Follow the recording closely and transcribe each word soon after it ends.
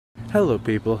Hello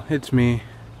people, it's me,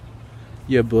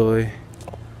 your boy,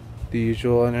 the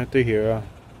usual unearthly hero,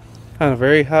 on a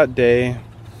very hot day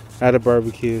at a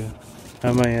barbecue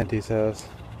at my auntie's house.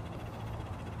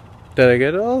 Did I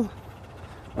get it all?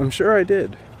 I'm sure I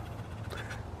did.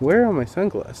 Where are my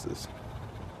sunglasses?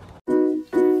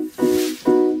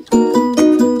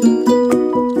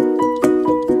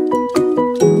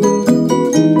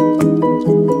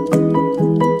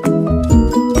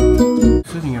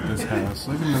 Sitting at this house,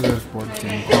 looking at this board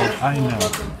game called I Know.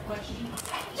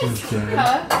 This game,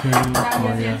 King,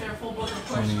 Maria,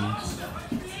 Chinese,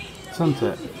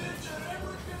 Sunset,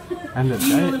 and a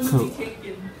Diet Coke.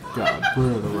 God,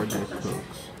 where are the regular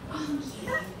Cokes?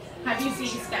 Have you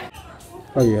seen Step?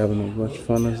 Are you having as much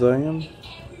fun as I am?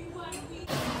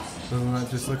 Doesn't that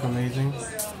just look amazing?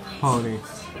 Holly,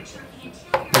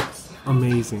 it's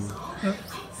amazing.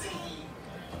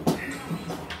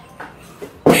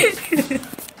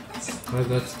 Why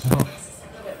that's tough.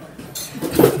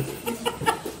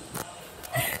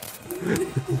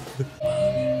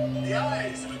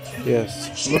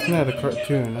 Yes, looking at a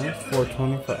cartoon at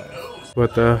 4:25.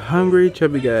 With a hungry,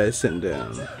 chubby guy sitting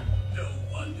down.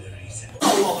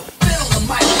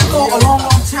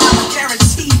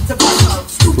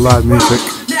 Live music.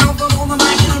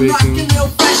 Speaking.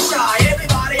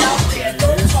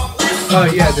 Oh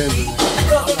yeah, there's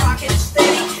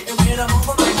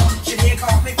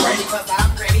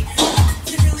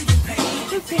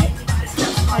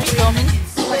Are you filming?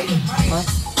 Huh?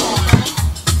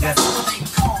 Yes.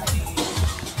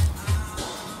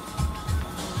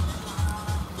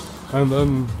 And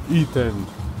then Ethan.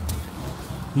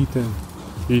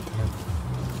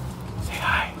 Say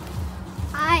hi.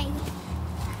 Hi.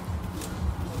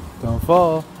 Don't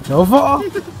fall. Don't fall.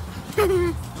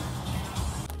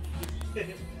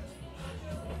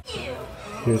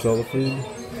 Here's all the food.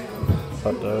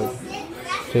 Hot dog,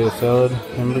 potato salad,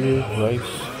 hamburger,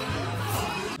 rice.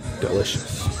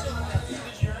 Delicious.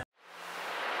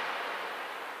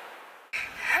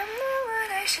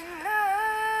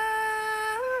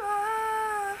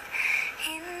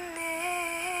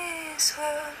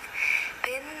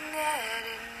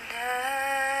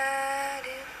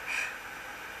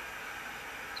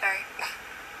 Sorry. I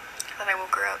thought I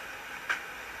woke her up.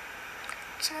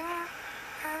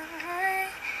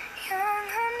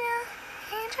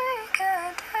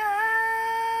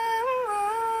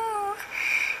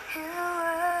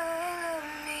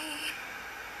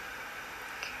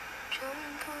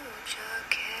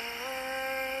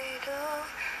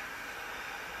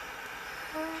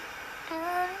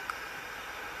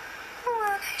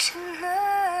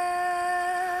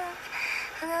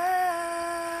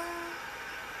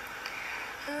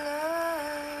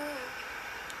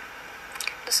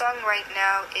 The song right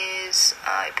now is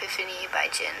Epiphany by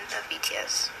Jin of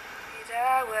BTS.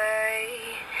 That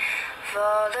way,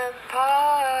 fall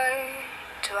apart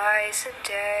twice a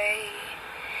day.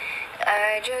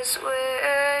 I just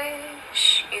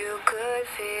wish you could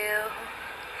feel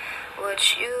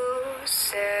what you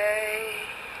say.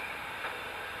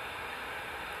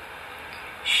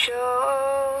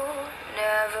 Show,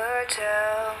 never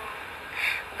tell,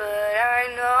 but I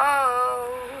know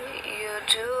you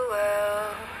do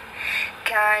well.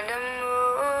 Kind of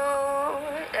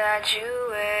mood that you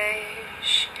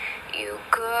wish you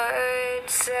could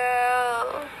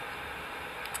sell.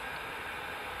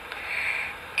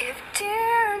 If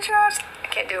teardrops, I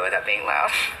can't do it without being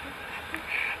loud,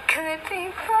 could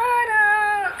be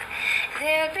bottled,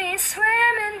 there'd be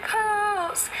swimming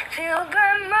pools filled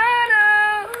by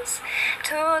models.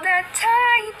 Told that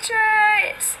tight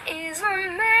dress is what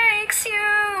makes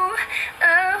you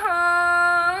a whore.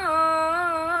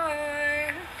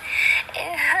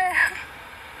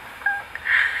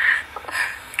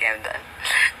 Okay, I'm done.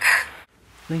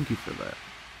 Thank you for that.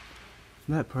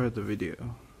 That part of the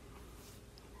video,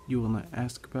 you will not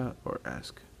ask about or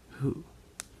ask who.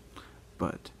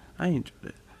 But I enjoyed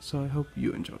it, so I hope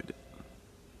you enjoyed it.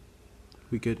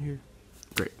 We good here?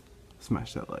 Great.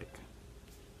 Smash that like.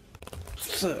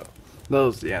 So, that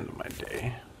was the end of my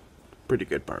day. Pretty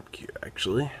good barbecue,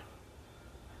 actually.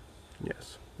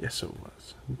 Yes it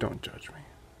was. Don't judge me.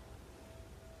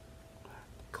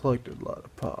 Collected a lot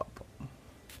of pop.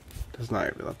 That's not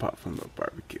even the pop from the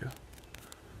barbecue.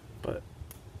 But,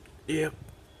 yep.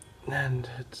 And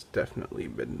it's definitely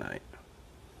midnight.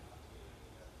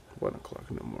 1 o'clock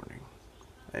in the morning.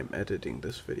 I'm editing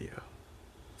this video.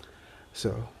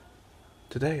 So,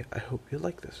 today I hope you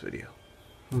like this video.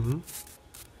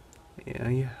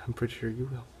 Yeah, I'm pretty sure you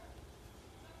will.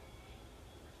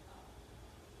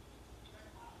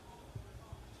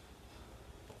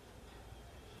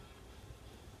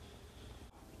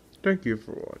 Thank you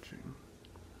for watching,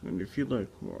 and if you like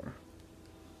more,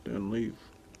 then leave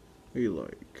a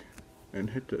like and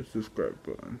hit that subscribe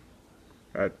button.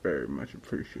 I'd very much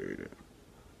appreciate it.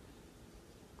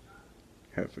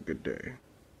 Have a good day.